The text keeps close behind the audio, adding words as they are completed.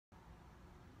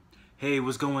Hey,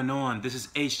 what's going on? This is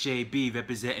HJB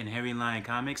representing Harry Lion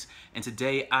Comics, and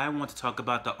today I want to talk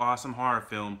about the awesome horror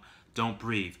film Don't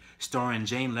Breathe, starring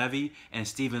Jane Levy and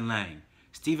Stephen Lang.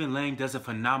 Stephen Lang does a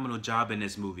phenomenal job in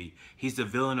this movie. He's the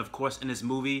villain, of course, in this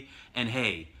movie, and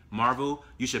hey, Marvel,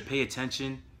 you should pay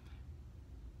attention.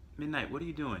 Midnight, what are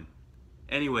you doing?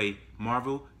 Anyway,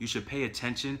 Marvel, you should pay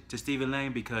attention to Stephen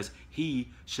Lang because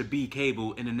he should be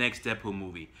Cable in the next Deadpool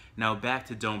movie. Now back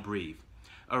to Don't Breathe.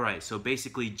 Alright, so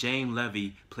basically Jane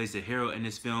Levy plays the hero in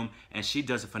this film and she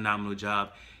does a phenomenal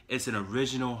job. It's an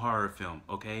original horror film,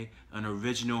 okay? An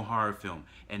original horror film.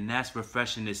 And that's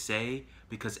refreshing to say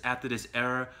because after this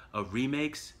era of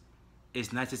remakes,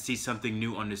 it's nice to see something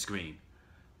new on the screen.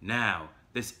 Now,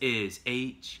 this is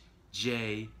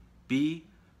HJB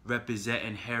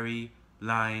representing Harry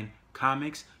Lion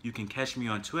Comics. You can catch me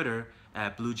on Twitter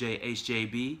at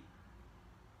BlueJayHJB.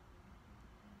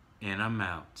 And I'm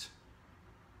out.